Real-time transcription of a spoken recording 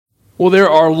Well,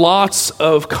 there are lots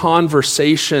of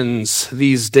conversations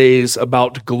these days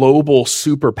about global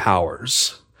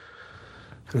superpowers.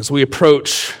 As we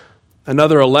approach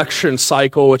another election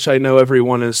cycle, which I know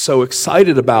everyone is so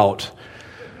excited about,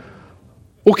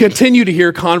 we'll continue to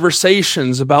hear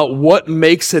conversations about what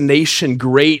makes a nation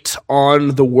great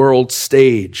on the world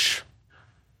stage.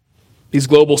 These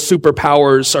global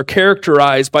superpowers are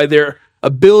characterized by their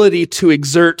ability to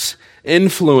exert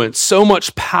influence, so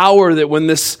much power that when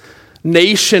this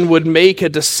nation would make a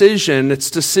decision,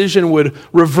 its decision would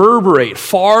reverberate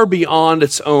far beyond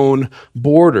its own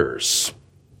borders.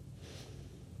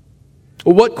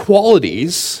 What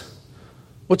qualities,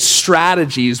 what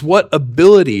strategies, what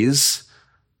abilities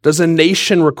does a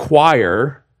nation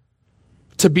require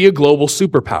to be a global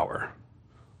superpower?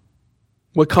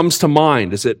 What comes to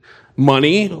mind? Is it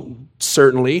money?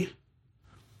 Certainly.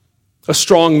 A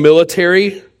strong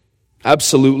military?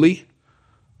 Absolutely.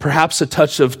 Perhaps a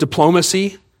touch of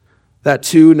diplomacy, that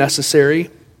too necessary.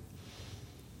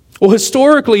 Well,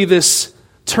 historically, this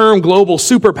term global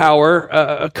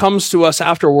superpower comes to us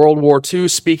after World War II,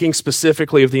 speaking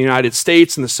specifically of the United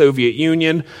States and the Soviet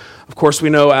Union. Of course,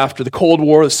 we know after the Cold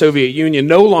War, the Soviet Union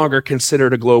no longer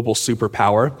considered a global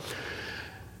superpower.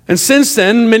 And since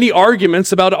then, many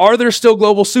arguments about, are there still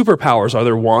global superpowers? Are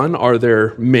there one? Are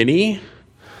there many?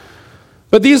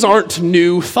 But these aren't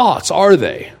new thoughts, are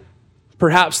they?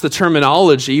 Perhaps the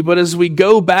terminology, but as we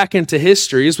go back into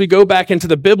history, as we go back into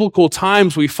the biblical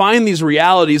times, we find these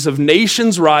realities of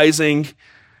nations rising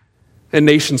and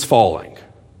nations falling.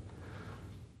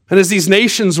 And as these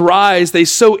nations rise, they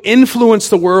so influence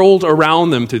the world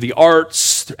around them through the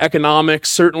arts, through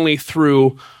economics, certainly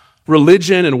through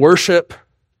religion and worship.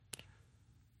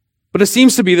 But it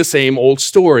seems to be the same old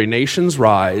story. Nations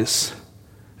rise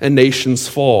and nations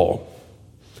fall.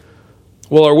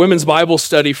 Well, our women's Bible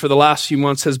study for the last few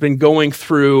months has been going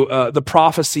through the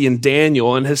prophecy in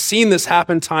Daniel and has seen this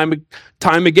happen time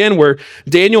again, where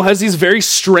Daniel has these very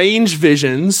strange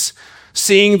visions,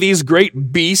 seeing these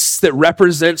great beasts that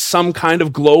represent some kind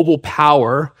of global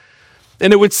power.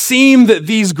 And it would seem that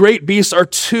these great beasts are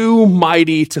too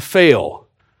mighty to fail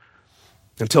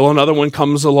until another one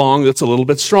comes along that's a little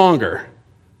bit stronger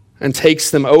and takes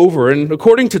them over. And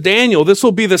according to Daniel, this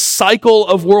will be the cycle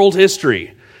of world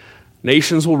history.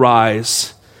 Nations will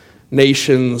rise,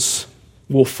 nations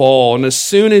will fall. And as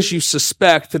soon as you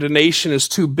suspect that a nation is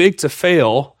too big to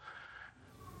fail,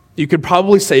 you could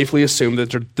probably safely assume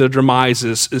that the demise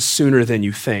is sooner than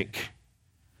you think.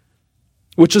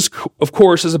 Which is, of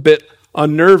course, is a bit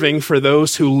unnerving for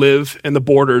those who live in the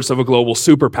borders of a global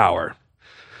superpower.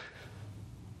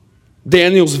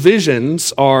 Daniel's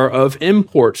visions are of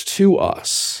import to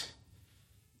us.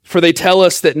 For they tell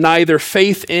us that neither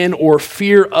faith in or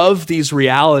fear of these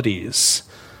realities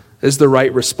is the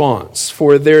right response.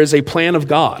 For there is a plan of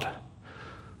God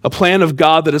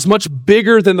that is much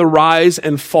bigger than the rise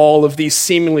and fall of these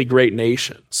seemingly great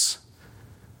nations.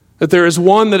 That there is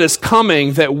one that is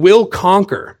coming that will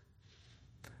conquer,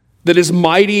 that is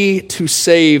mighty to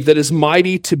save, that is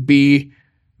mighty to be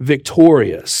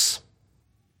victorious.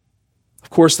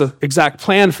 Of course, the exact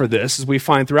plan for this, as we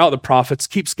find throughout the prophets,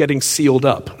 keeps getting sealed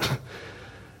up.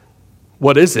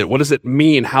 What is it? What does it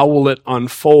mean? How will it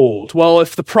unfold? Well,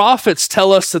 if the prophets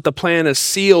tell us that the plan is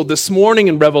sealed, this morning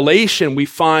in Revelation, we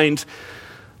find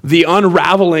the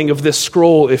unraveling of this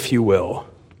scroll, if you will.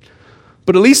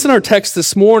 But at least in our text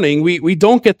this morning, we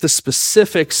don't get the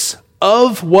specifics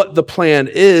of what the plan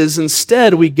is.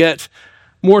 Instead, we get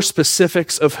more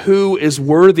specifics of who is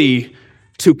worthy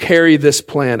to carry this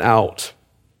plan out.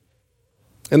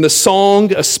 And the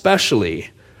song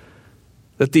especially,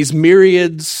 that these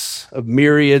myriads of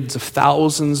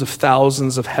thousands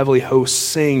of heavenly hosts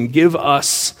sing, give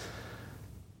us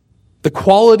the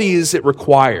qualities it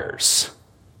requires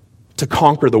to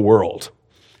conquer the world.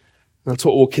 That's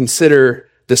what we'll consider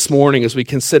this morning as we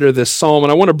consider this psalm.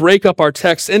 And I want to break up our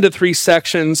text into three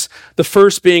sections, the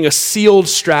first being a sealed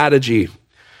strategy,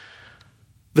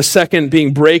 the second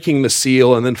being breaking the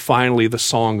seal, and then finally the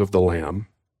song of the Lamb.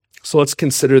 So let's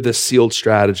consider this sealed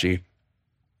strategy.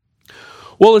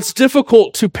 Well, it's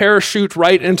difficult to parachute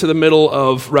right into the middle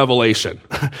of Revelation.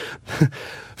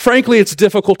 Frankly, it's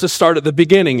difficult to start at the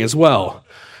beginning as well.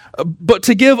 But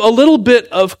to give a little bit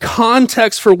of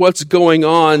context for what's going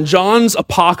on, John's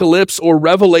apocalypse or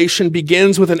Revelation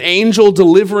begins with an angel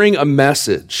delivering a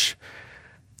message.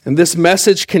 And this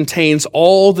message contains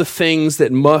all the things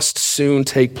that must soon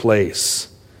take place.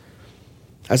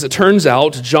 As it turns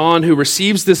out, John, who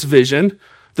receives this vision,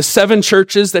 the 7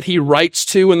 churches that he writes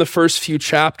to in the first few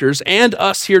chapters, and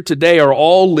us here today are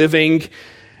all living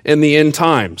in the end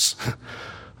times.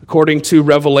 According to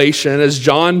Revelation, as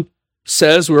John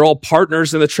says we're all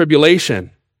partners in the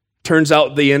tribulation. Turns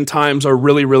out the end times are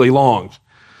really, really long.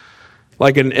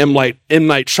 Like an M. Night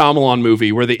Shyamalan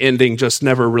movie where the ending just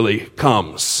never really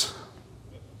comes.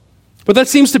 But that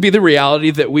seems to be the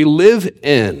reality that we live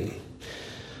in.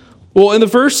 Well, in the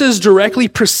verses directly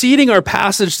preceding our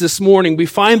passage this morning, we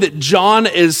find that John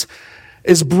is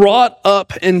brought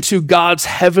up into God's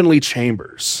heavenly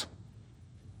chambers.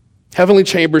 Heavenly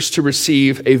chambers to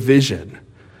receive a vision.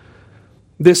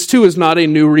 This too is not a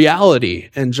new reality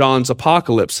in John's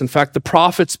apocalypse. In fact, the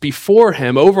prophets before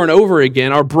him over and over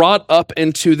again are brought up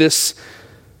into this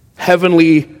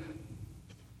heavenly,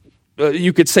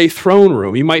 you could say, throne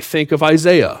room. You might think of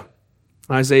Isaiah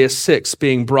 6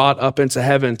 being brought up into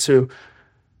heaven to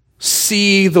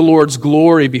see the Lord's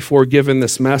glory before giving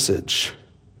this message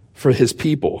for his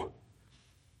people.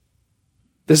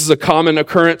 This is a common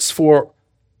occurrence for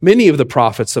many of the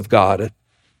prophets of God.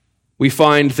 We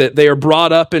find that they are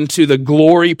brought up into the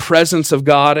glory presence of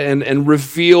God and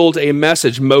revealed a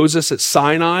message. Moses at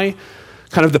Sinai,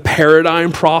 kind of the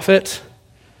paradigm prophet.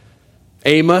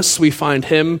 Amos, we find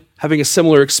him having a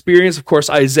similar experience. Of course,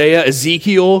 Isaiah,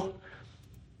 Ezekiel.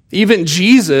 Even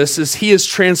Jesus, as he is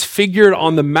transfigured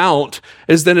on the mount,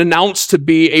 is then announced to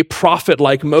be a prophet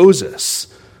like Moses.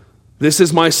 This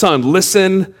is my son,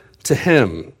 listen to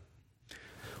him.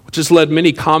 Which has led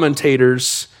many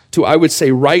commentators to, I would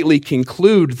say, rightly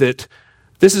conclude that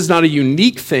this is not a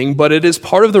unique thing, but it is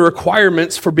part of the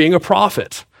requirements for being a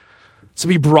prophet. To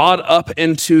be brought up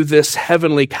into this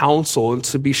heavenly council and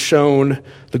to be shown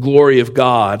the glory of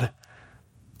God,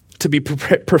 to be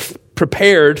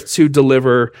prepared to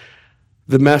deliver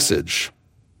the message.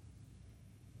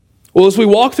 Well, as we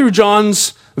walk through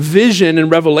John's vision in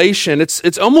Revelation,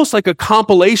 it's almost like a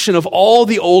compilation of all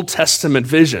the Old Testament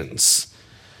visions.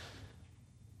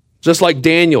 Just like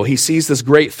Daniel, he sees this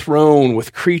great throne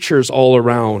with creatures all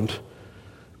around.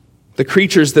 The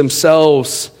creatures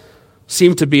themselves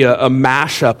seem to be a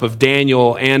mashup of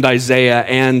Daniel and Isaiah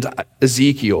and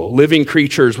Ezekiel. Living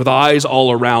creatures with eyes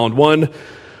all around. One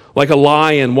like a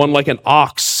lion, one like an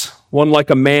ox, one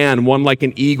like a man, one like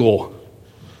an eagle.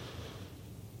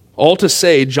 All to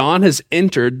say, John has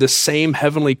entered the same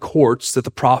heavenly courts that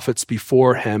the prophets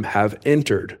before him have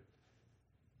entered.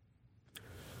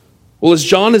 Well, as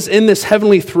John is in this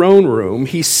heavenly throne room,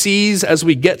 he sees, as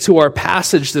we get to our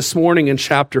passage this morning in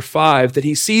chapter 5, that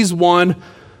he sees one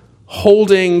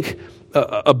holding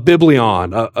a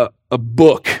biblion, a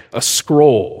book, a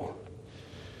scroll.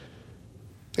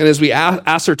 And as we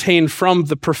ascertain from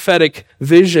the prophetic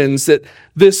visions that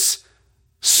this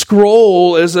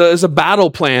scroll is a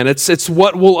battle plan. It's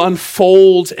what will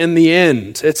unfold in the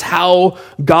end. It's how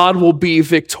God will be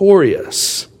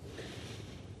victorious.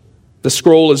 The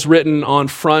scroll is written on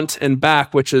front and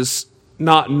back, which is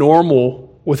not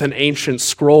normal with an ancient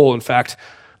scroll. In fact,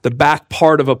 the back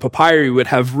part of a papyri would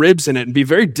have ribs in it and be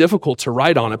very difficult to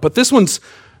write on it. But this one's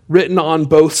written on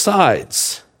both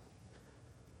sides.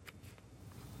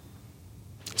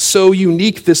 So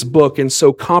unique this book and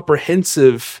so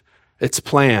comprehensive its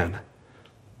plan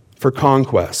for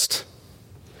conquest.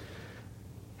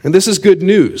 And this is good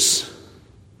news,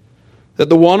 that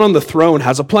the one on the throne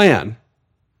has a plan.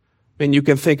 And you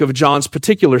can think of John's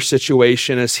particular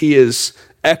situation as he is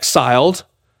exiled,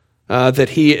 that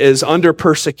he is under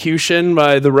persecution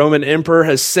by the Roman emperor,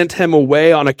 has sent him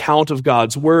away on account of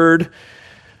God's word.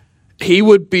 He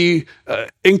would be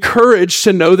encouraged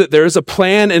to know that there is a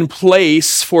plan in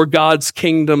place for God's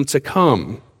kingdom to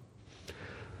come.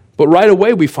 But right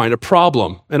away we find a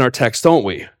problem in our text, don't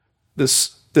we?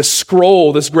 This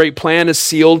scroll, this great plan is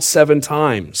sealed 7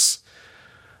 times.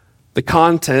 The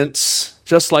contents,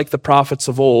 just like the prophets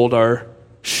of old, are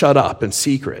shut up in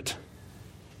secret.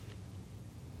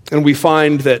 And we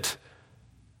find that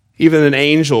even an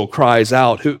angel cries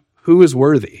out, who is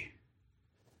worthy?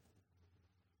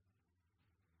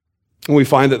 And we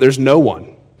find that there's no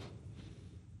one.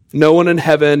 No one in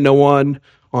heaven, no one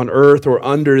on earth or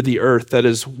under the earth that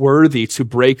is worthy to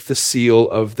break the seal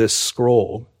of this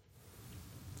scroll.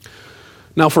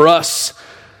 Now for us,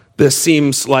 this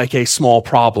seems like a small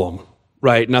problem,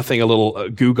 right? Nothing a little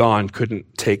Gugon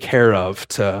couldn't take care of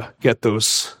to get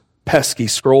those pesky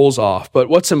scrolls off. But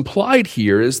what's implied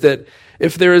here is that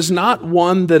if there is not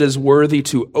one that is worthy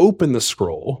to open the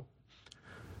scroll,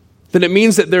 then it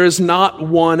means that there is not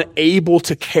one able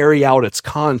to carry out its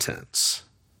contents.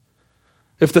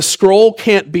 If the scroll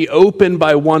can't be opened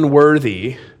by one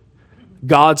worthy,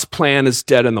 God's plan is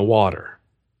dead in the water.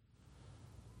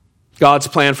 God's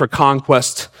plan for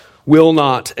conquest will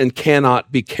not and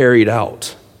cannot be carried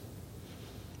out,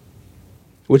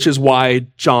 which is why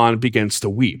John begins to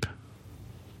weep.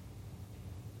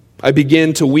 I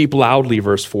begin to weep loudly,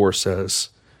 verse 4 says,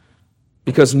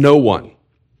 because no one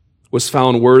was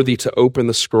found worthy to open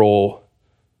the scroll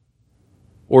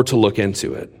or to look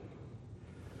into it.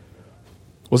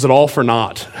 Was it all for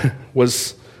naught?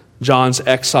 Was John's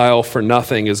exile for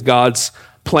nothing? Is God's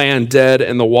plan dead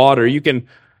in the water? You can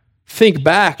think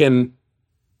back and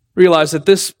realize that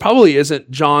this probably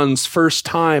isn't John's first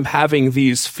time having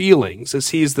these feelings, as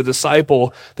he's the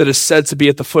disciple that is said to be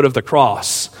at the foot of the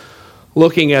cross,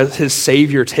 looking as his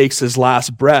Savior takes his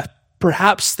last breath,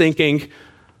 perhaps thinking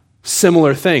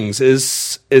similar things.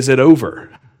 Is it over?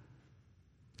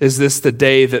 Is this the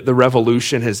day that the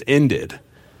revolution has ended?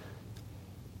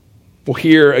 Well,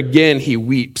 here again he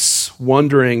weeps,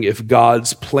 wondering if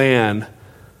God's plan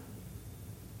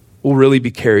will really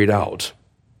be carried out.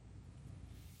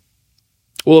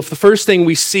 Well, if the first thing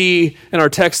we see in our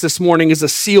text this morning is a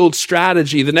sealed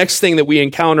strategy, the next thing that we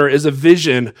encounter is a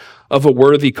vision of a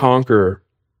worthy conqueror.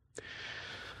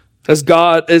 As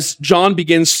John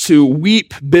begins to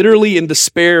weep bitterly in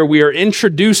despair, we are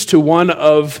introduced to one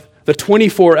of the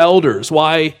 24 elders.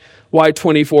 Why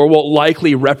 24? Well, it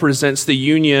likely represents the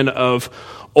union of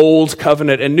Old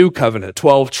Covenant and New Covenant,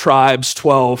 12 tribes,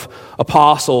 12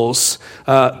 apostles.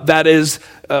 That is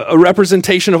a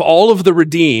representation of all of the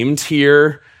redeemed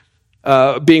here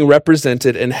being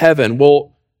represented in heaven.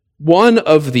 Well, one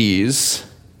of these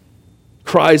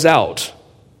cries out,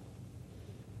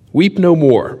 "Weep no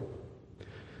more.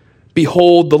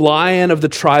 Behold, the Lion of the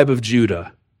tribe of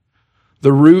Judah,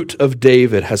 the Root of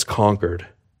David, has conquered,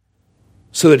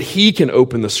 so that he can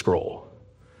open the scroll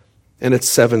and its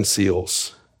 7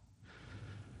 seals."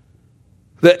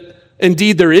 That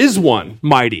indeed there is one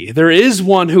mighty. There is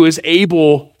one who is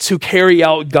able to carry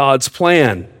out God's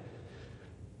plan.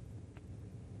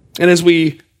 And as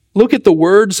we look at the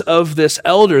words of this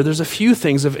elder, there's a few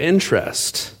things of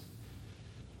interest.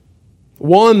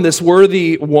 One, this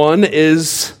worthy one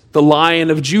is the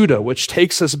Lion of Judah, which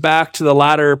takes us back to the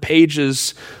latter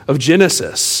pages of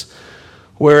Genesis,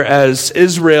 whereas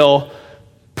Israel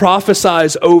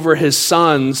prophesies over his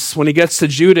sons. When he gets to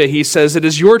Judah, he says, "It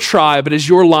is your tribe, it is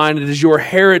your line, it is your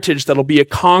heritage that'll be a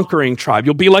conquering tribe.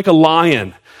 You'll be like a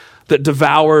lion that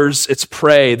devours its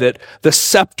prey, that the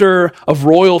scepter of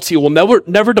royalty will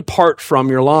never depart from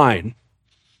your line."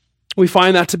 We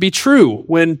find that to be true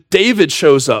when David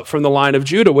shows up from the line of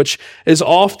Judah, which is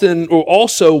often or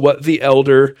also what the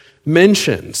elder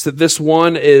mentions, that this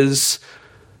one is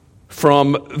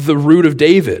from the root of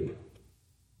David.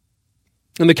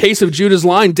 In the case of Judah's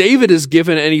line, David is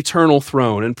given an eternal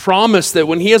throne and promised that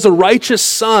when he has a righteous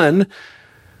son,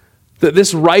 that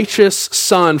this righteous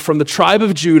son from the tribe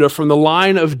of Judah, from the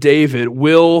line of David,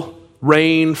 will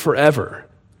reign forever.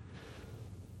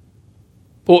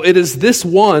 Well, it is this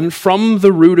one from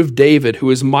the root of David who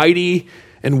is mighty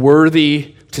and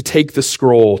worthy to take the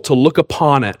scroll, to look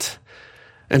upon it,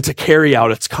 and to carry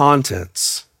out its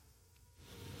contents.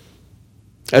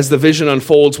 As the vision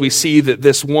unfolds, we see that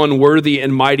this one worthy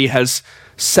and mighty has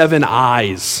 7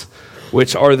 eyes,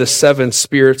 which are the 7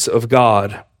 spirits of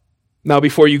God. Now,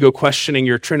 before you go questioning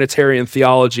your Trinitarian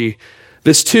theology,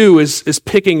 this too is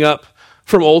picking up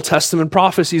from Old Testament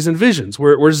prophecies and visions,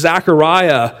 where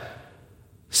Zechariah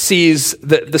sees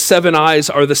that the 7 eyes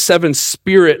are the 7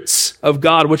 spirits of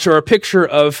God, which are a picture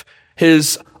of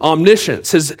his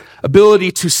omniscience, his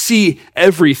ability to see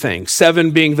everything,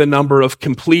 7 being the number of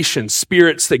completion,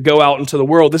 spirits that go out into the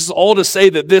world. This is all to say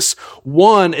that this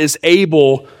one is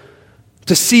able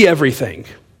to see everything,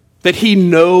 that he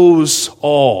knows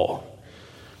all.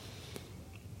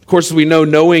 Of course, as we know,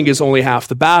 knowing is only half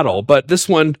the battle, but this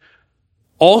one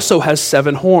also has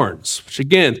 7 horns, which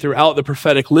again, throughout the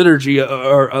prophetic liturgy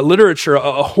or literature,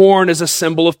 a horn is a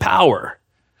symbol of power.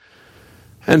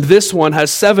 And this one has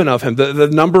 7 of him, the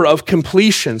number of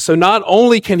completion. So not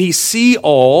only can he see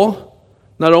all,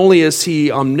 not only is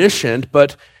he omniscient,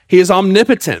 but he is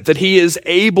omnipotent, that he is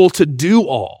able to do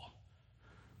all.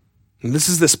 And this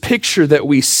is this picture that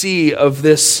we see of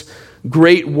this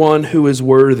great one who is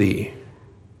worthy.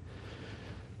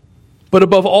 But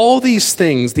above all these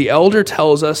things, the elder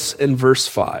tells us in verse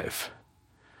 5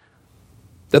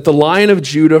 that the Lion of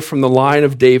Judah from the line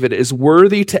of David is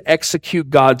worthy to execute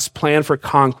God's plan for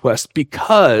conquest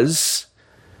because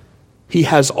he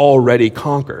has already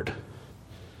conquered.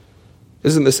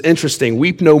 Isn't this interesting?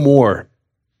 Weep no more,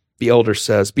 the elder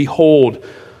says. Behold,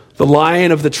 the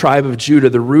Lion of the tribe of Judah,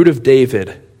 the root of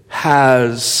David,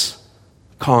 has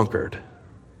conquered.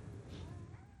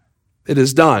 It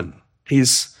is done.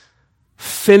 He's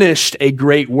finished a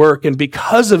great work, and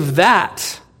because of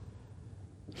that,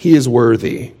 he is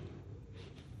worthy.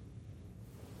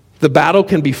 The battle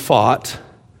can be fought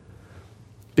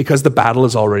because the battle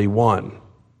is already won,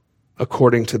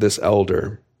 according to this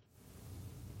elder.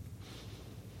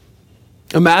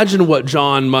 Imagine what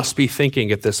John must be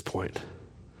thinking at this point.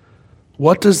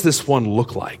 What does this one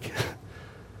look like?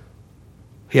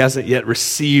 He hasn't yet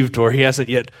received, or he hasn't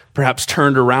yet perhaps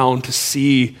turned around to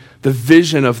see the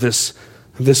vision of this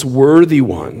worthy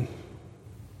one.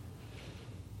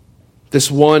 This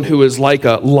one who is like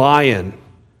a lion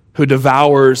who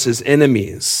devours his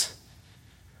enemies.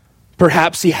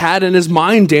 Perhaps he had in his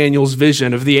mind Daniel's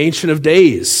vision of the Ancient of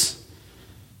Days.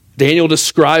 Daniel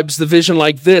describes the vision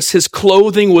like this: his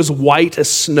clothing was white as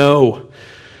snow,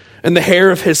 and the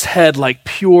hair of his head like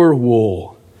pure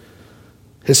wool.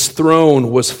 His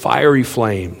throne was fiery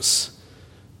flames.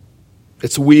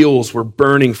 Its wheels were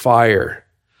burning fire.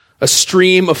 A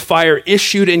stream of fire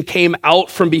issued and came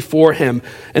out from before him,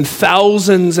 and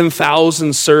thousands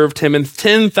served him, and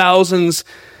 10,000s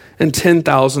and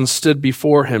 10,000 stood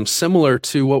before him, similar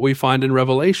to what we find in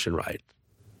Revelation, right?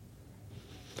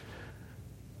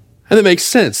 And it makes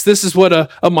sense. This is what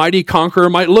a mighty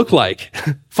conqueror might look like.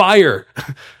 Fire,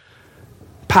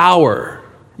 power,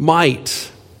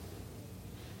 might.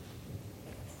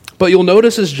 But you'll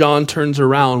notice as John turns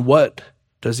around, what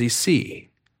does he see?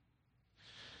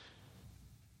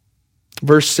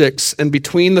 Verse 6, and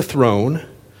between the throne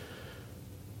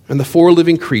and the four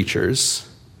living creatures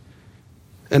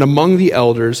and among the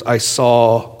elders I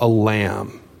saw a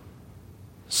lamb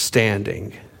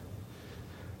standing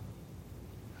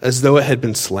as though it had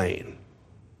been slain.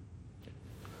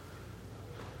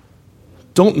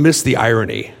 Don't miss the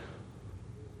irony.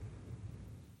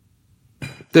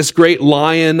 This great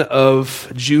Lion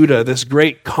of Judah, this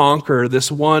great conqueror,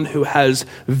 this one who has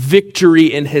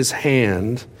victory in his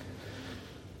hand,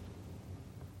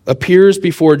 appears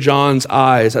before John's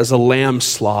eyes as a lamb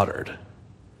slaughtered,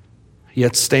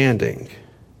 yet standing.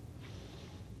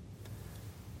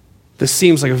 This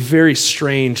seems like a very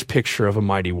strange picture of a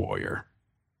mighty warrior.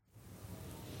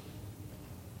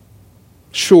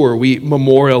 Sure, we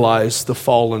memorialize the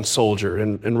fallen soldier,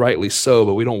 and rightly so,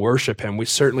 but we don't worship him. We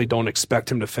certainly don't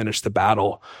expect him to finish the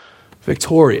battle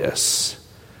victorious.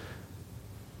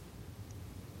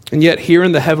 And yet here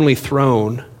in the heavenly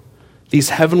throne, these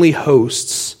heavenly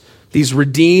hosts, these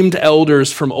redeemed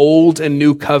elders from old and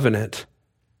new covenant,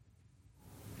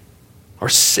 are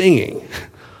singing,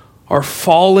 are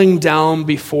falling down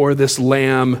before this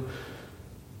Lamb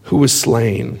who was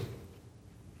slain.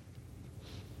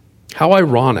 How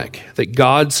ironic that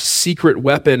God's secret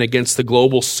weapon against the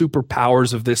global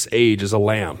superpowers of this age is a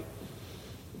lamb.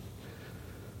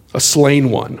 A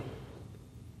slain one,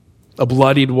 a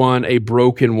bloodied one, a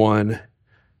broken one,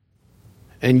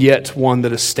 and yet one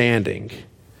that is standing.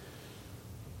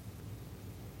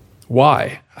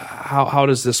 Why? How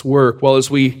does this work? Well,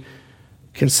 as we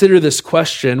consider this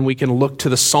question, we can look to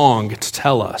the song to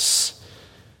tell us.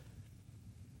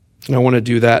 And I want to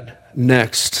do that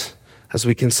next as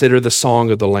we consider the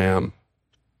song of the Lamb.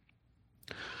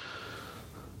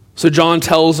 So John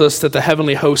tells us that the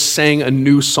heavenly host sang a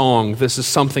new song. This is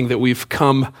something that we've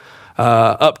come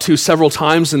up to several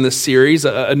times in this series.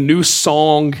 A new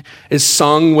song is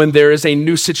sung when there is a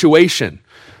new situation.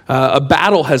 A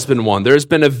battle has been won. There's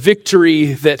been a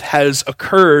victory that has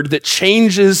occurred that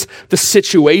changes the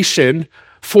situation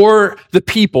for the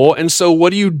people. And so what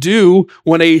do you do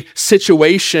when a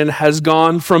situation has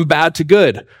gone from bad to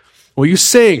good? Well, you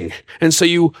sing. And so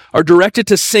you are directed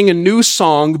to sing a new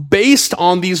song based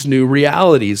on these new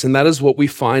realities. And that is what we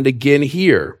find again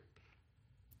here.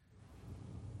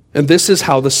 And this is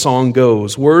how the song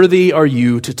goes. Worthy are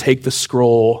you to take the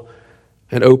scroll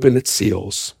and open its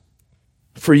seals.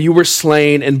 For you were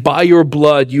slain, and by your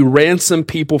blood you ransomed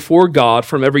people for God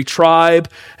from every tribe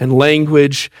and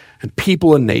language and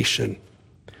people and nation.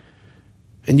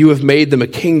 And you have made them a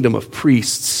kingdom of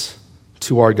priests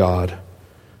to our God.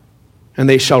 And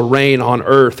they shall reign on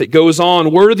earth. It goes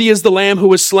on. Worthy is the Lamb who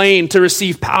was slain to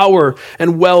receive power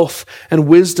and wealth and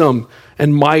wisdom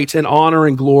and might and honor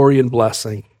and glory and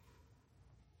blessing.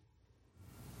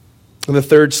 In the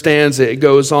third stanza, it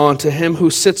goes on. To him who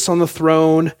sits on the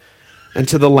throne and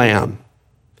to the Lamb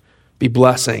be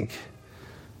blessing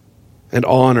and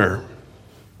honor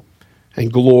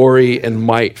and glory and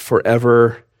might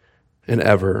forever and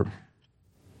ever.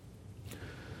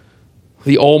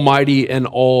 The almighty and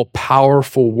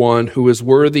all-powerful one who is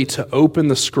worthy to open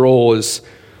the scroll is,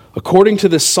 according to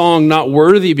this song, not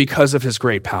worthy because of his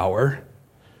great power,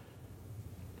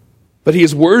 but he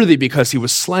is worthy because he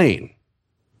was slain.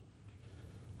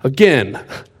 Again,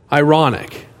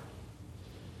 ironic.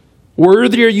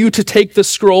 Worthy are you to take the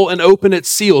scroll and open its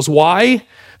seals. Why?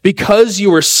 Because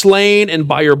you were slain, and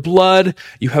by your blood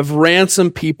you have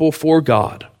ransomed people for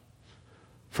God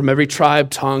from every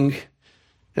tribe, tongue,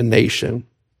 and nation.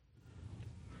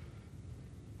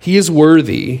 He is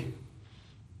worthy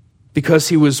because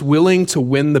he was willing to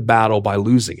win the battle by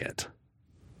losing it.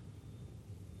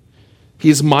 He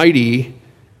is mighty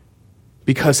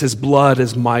because his blood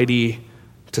is mighty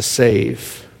to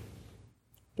save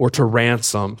or to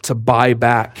ransom, to buy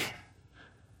back,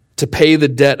 to pay the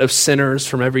debt of sinners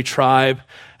from every tribe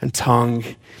and tongue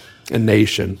and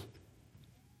nation.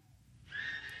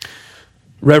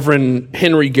 Reverend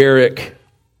Henry Garrick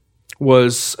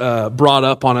was brought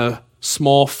up on a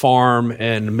small farm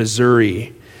in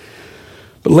Missouri,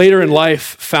 but later in life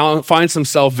finds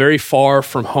himself very far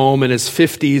from home. In his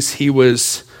 50s, he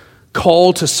was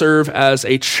called to serve as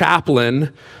a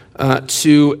chaplain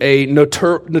to a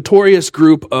notorious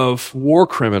group of war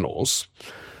criminals.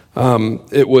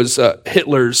 It was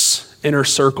Hitler's inner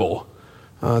circle,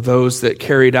 those that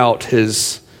carried out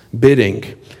his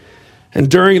bidding. And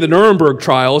during the Nuremberg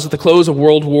trials at the close of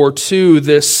World War II,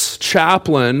 this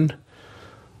chaplain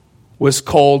was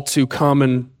called to come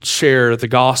and share the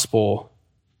gospel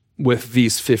with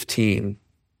these 15.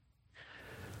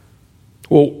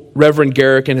 Well, Reverend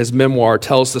Garrick in his memoir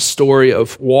tells the story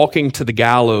of walking to the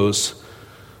gallows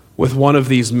with one of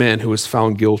these men who was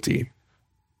found guilty.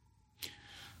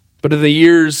 But in the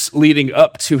years leading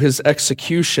up to his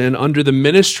execution, under the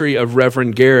ministry of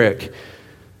Reverend Garrick,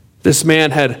 this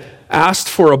man had asked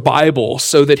for a Bible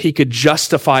so that he could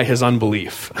justify his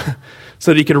unbelief,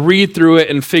 so that he could read through it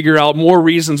and figure out more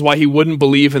reasons why he wouldn't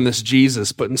believe in this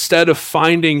Jesus. But instead of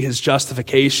finding his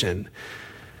justification,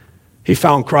 he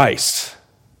found Christ.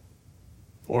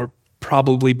 Or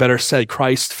probably better said,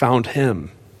 Christ found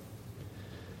him.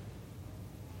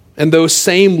 And those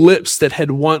same lips that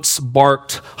had once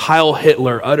barked Heil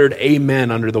Hitler uttered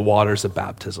amen under the waters of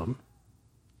baptism.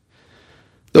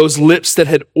 Those lips that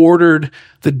had ordered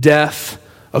the death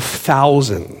of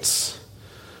thousands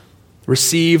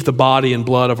received the body and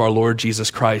blood of our Lord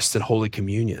Jesus Christ in Holy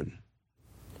Communion.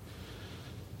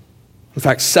 In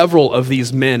fact, several of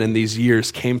these men in these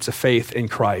years came to faith in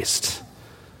Christ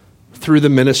through the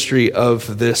ministry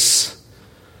of this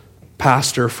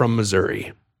pastor from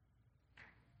Missouri.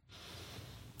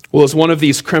 Well, as one of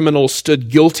these criminals stood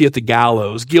guilty at the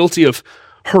gallows, guilty of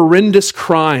horrendous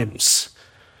crimes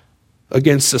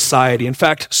against society. In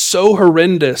fact, so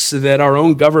horrendous that our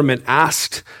own government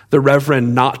asked the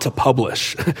Reverend not to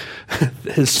publish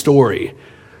his story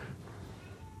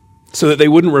so that they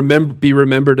wouldn't be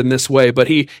remembered in this way. But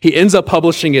he ends up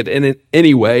publishing it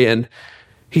anyway, and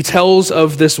he tells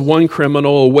of this one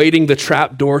criminal awaiting the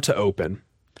trap door to open,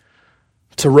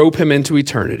 to rope him into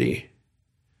eternity.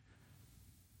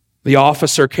 The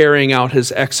officer carrying out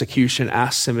his execution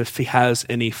asks him if he has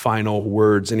any final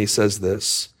words, and he says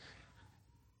this: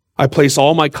 I place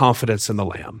all my confidence in the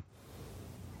Lamb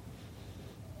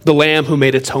who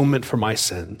made atonement for my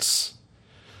sins.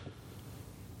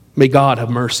 May God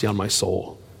have mercy on my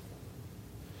soul.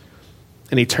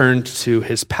 And he turned to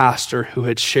his pastor who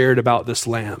had shared about this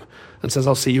Lamb and says,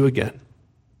 I'll see you again.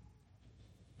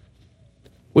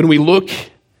 When we look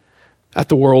at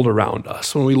the world around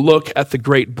us, when we look at the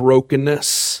great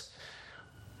brokenness,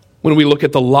 when we look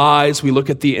at the lies, we look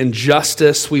at the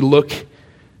injustice, we look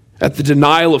at the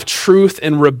denial of truth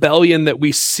and rebellion that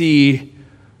we see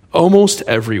almost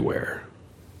everywhere,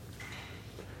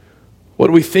 what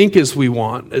we think is we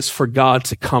want is for God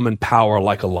to come in power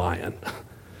like a lion,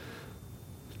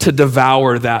 to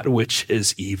devour that which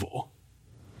is evil,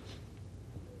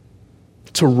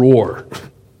 to roar.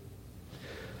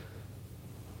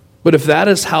 But if that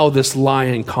is how this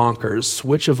lion conquers,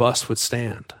 which of us would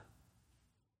stand?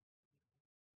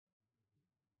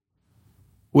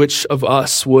 Which of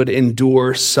us would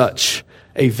endure such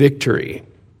a victory?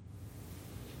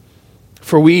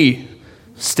 For we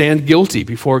stand guilty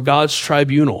before God's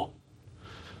tribunal.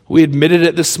 We admitted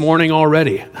it this morning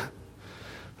already,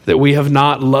 that we have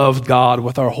not loved God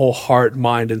with our whole heart,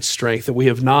 mind, and strength, that we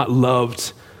have not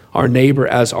loved our neighbor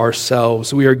as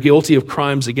ourselves. We are guilty of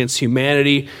crimes against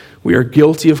humanity. We are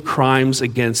guilty of crimes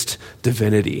against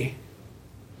divinity.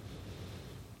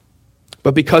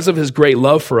 But because of his great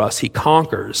love for us, he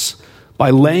conquers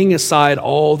by laying aside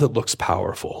all that looks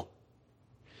powerful.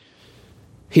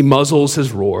 He muzzles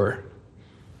his roar.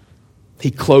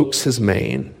 He cloaks his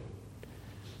mane.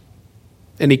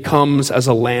 And he comes as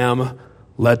a lamb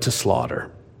led to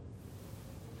slaughter.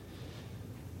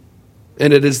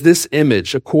 And it is this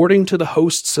image, according to the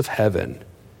hosts of heaven,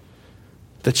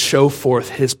 that show forth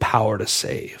his power to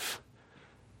save,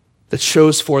 that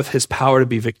shows forth his power to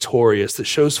be victorious, that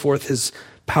shows forth his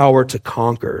power to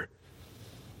conquer.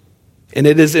 And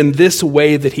it is in this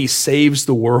way that he saves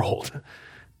the world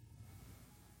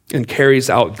and carries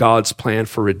out God's plan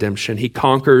for redemption. He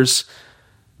conquers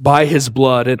by his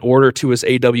blood in order to, as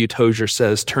A.W. Tozer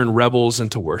says, turn rebels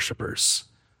into worshipers.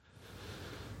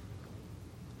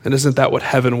 And isn't that what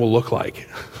heaven will look like?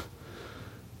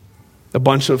 A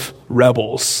bunch of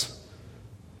rebels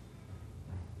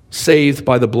saved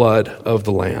by the blood of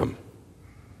the Lamb.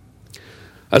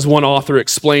 As one author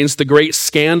explains, the great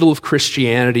scandal of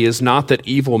Christianity is not that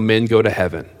evil men go to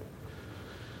heaven.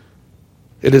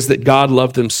 It is that God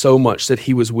loved them so much that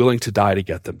he was willing to die to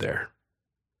get them there.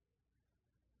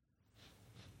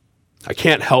 I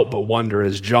can't help but wonder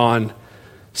as John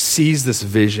sees this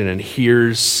vision and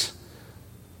hears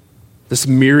this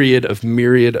myriad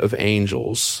of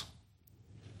angels,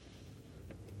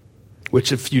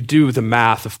 which if you do the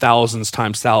math of thousands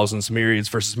times thousands, myriads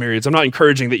versus myriads, I'm not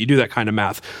encouraging that you do that kind of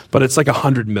math, but it's like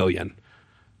 100 million.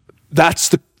 That's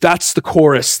the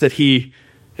chorus that he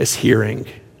is hearing.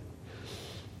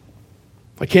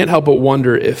 I can't help but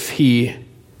wonder if he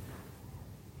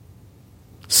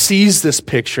sees this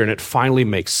picture and it finally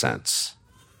makes sense.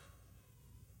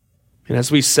 And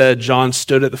as we said, John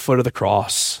stood at the foot of the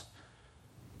cross.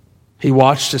 He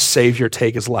watched his Savior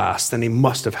take his last, and he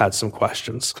must have had some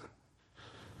questions.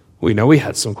 We know he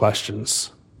had some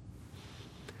questions.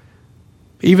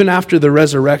 Even after the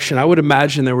resurrection, I would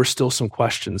imagine there were still some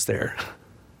questions there.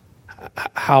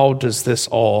 How does this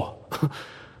all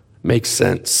make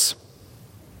sense?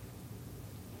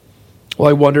 Well,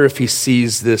 I wonder if he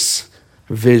sees this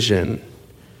vision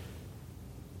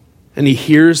and he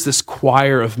hears this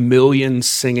choir of millions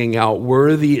singing out,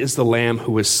 "Worthy is the Lamb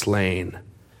who was slain."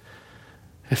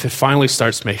 If it finally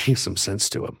starts making some sense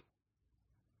to him.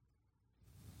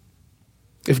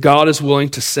 If God is willing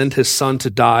to send his son to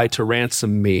die to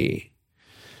ransom me,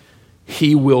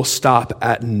 he will stop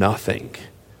at nothing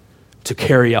to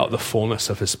carry out the fullness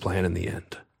of his plan in the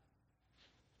end.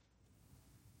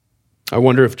 I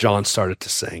wonder if John started to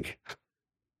sing.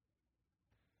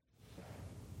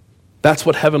 That's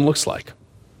what heaven looks like.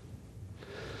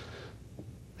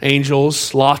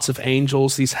 Angels, lots of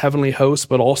angels, these heavenly hosts,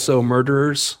 but also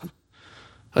murderers,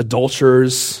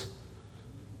 adulterers,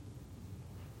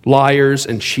 liars,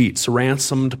 and cheats,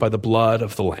 ransomed by the blood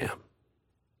of the Lamb.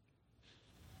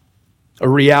 A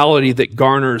reality that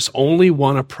garners only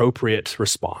one appropriate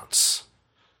response: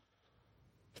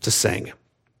 to sing.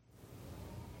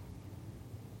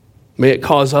 May it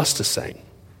cause us to sing.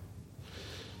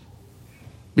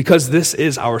 Because this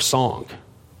is our song.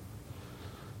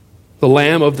 The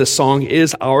Lamb of the song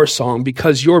is our song,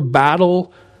 because your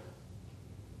battle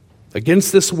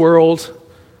against this world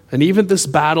and even this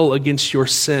battle against your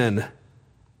sin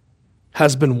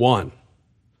has been won.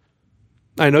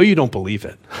 I know you don't believe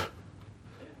it,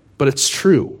 but it's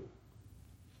true.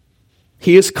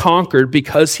 He is conquered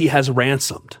because he has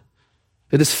ransomed.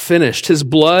 It is finished. His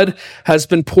blood has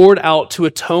been poured out to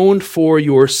atone for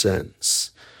your sins.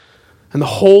 And the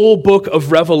whole book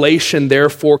of Revelation,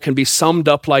 therefore, can be summed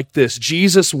up like this: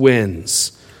 Jesus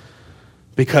wins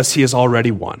because he has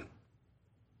already won.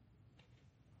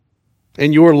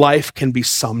 And your life can be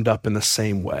summed up in the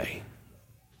same way.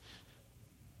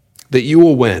 That you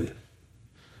will win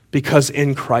because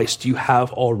in Christ you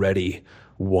have already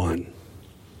won.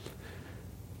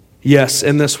 Yes,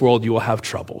 in this world you will have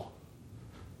trouble.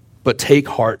 But take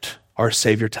heart, our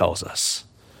Savior tells us.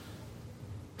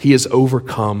 He has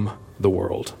overcome the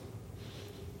world.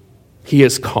 He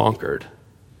has conquered.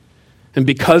 And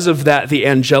because of that, the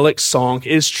angelic song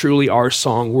is truly our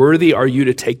song. Worthy are you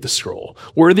to take the scroll.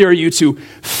 Worthy are you to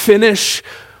finish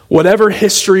whatever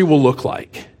history will look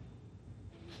like.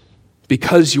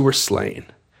 Because you were slain.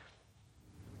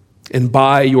 And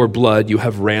by your blood you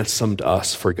have ransomed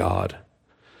us for God.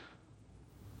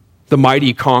 The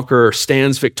mighty conqueror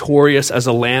stands victorious as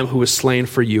a lamb who was slain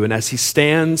for you. And as he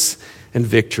stands in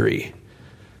victory,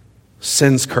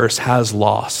 sin's curse has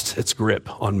lost its grip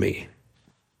on me.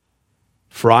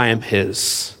 For I am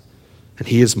his, and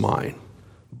he is mine,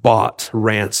 bought,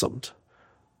 ransomed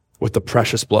with the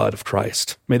precious blood of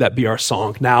Christ. May that be our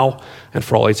song now and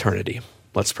for all eternity.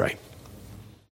 Let's pray.